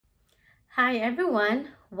Hi everyone,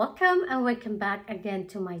 welcome back again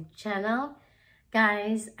to my channel.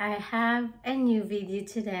 Guys, I have a new video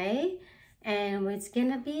today and it's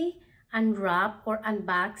gonna be unwrap or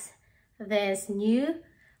unbox this new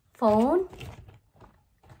phone.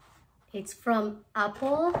 It's from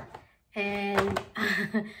Apple and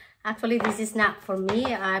actually this is not for me.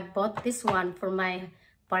 I bought this one for my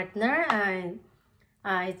partner.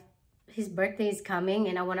 His birthday is coming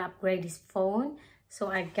and I want to upgrade his phone. So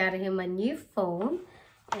I got him a new phone,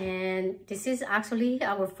 and this is actually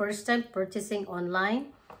our first time purchasing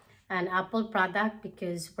online an Apple product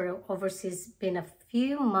because we're overseas been a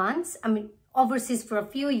few months. Overseas for a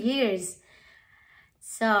few years.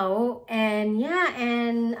 So, and yeah,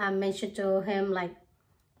 and I mentioned to him like,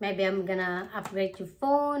 maybe I'm gonna upgrade your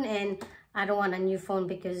phone, and I don't want a new phone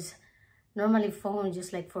because normally phone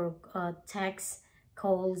just like for text,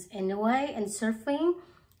 calls anyway, and surfing.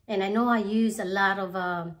 And I know I use a lot of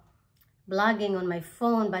blogging on my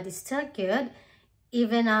phone, but it's still good.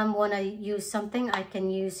 Even when I use something, I can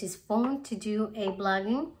use his phone to do a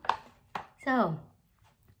blogging. So,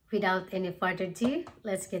 without any further ado,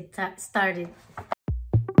 let's get started.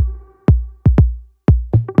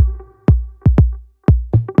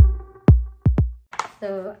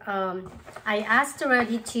 So, I asked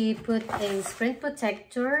already to put a screen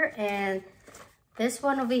protector, and this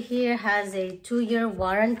one over here has a 2-year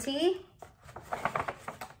warranty.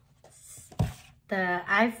 The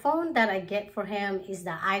iPhone that I get for him is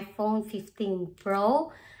the iPhone 15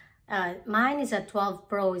 Pro. Mine is a 12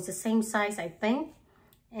 Pro. It's the same size, I think.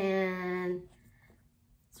 And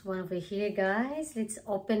it's one over here, guys. Let's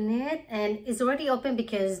open it. And it's already open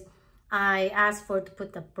because I asked for to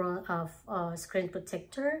put the screen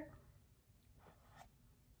protector.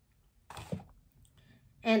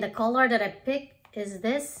 And the color that I picked is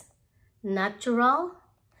this natural.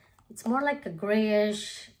 It's more like a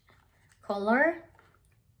grayish color,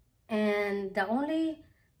 and the only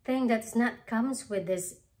thing that's not comes with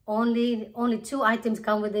this, only 2 items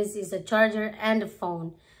come with this, is a charger and a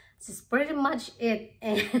phone. This is pretty much it.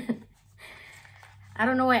 And I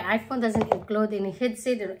don't know why iPhone doesn't include any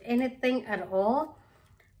headset or anything at all.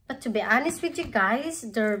 But to be honest with you guys,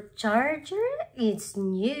 their charger is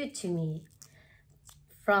new to me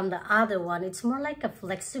from the other one. It's more like a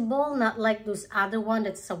flexible, not like those other one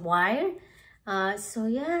that's a wire. So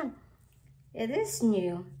yeah, it is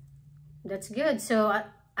new. That's good. So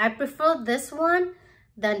I prefer this one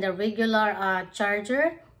than the regular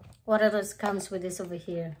charger. What else comes with this over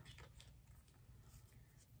here?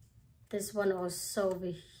 This one also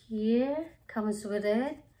over here comes with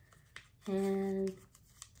it, and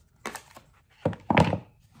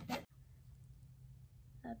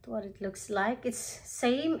that's what it looks like. It's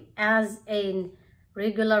same as a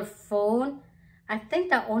regular phone. I think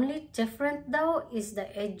the only different though is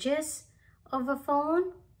the edges of a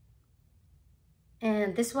phone.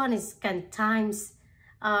 And this one is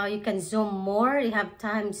you can zoom more. You have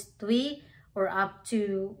 ×3 or up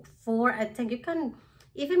to 4. I think you can,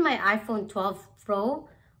 even my iPhone 12 Pro,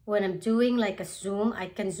 when I'm doing like a zoom, I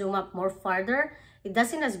can zoom up more farther. It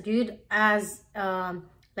doesn't as good as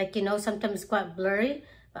like, you know, sometimes quite blurry,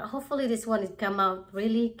 but hopefully this one will come out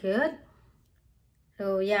really good.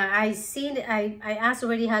 So yeah, I asked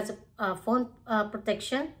already has a phone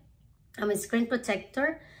protection. Screen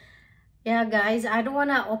protector. Yeah guys, I don't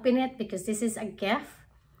want to open it because this is a gift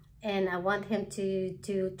and I want him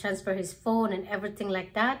to transfer his phone and everything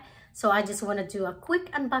like that. So I just want to do a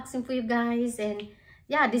quick unboxing for you guys. And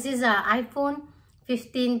yeah, this is a iPhone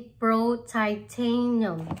 15 Pro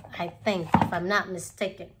Titanium, I think, if I'm not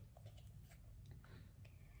mistaken.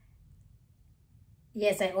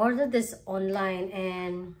 Yes, I ordered this online,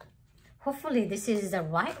 and hopefully this is the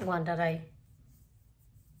right one that I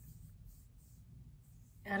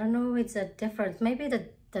don't know, it's a difference. Maybe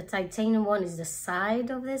the titanium one is the side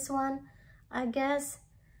of this one, I guess.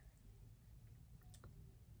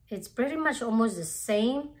 It's pretty much almost the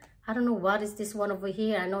same. I don't know what is this one over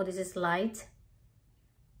here. I know this is light.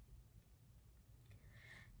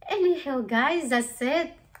 Anyhow guys, that's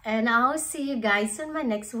it. And I'll see you guys on my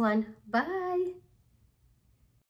next one. Bye.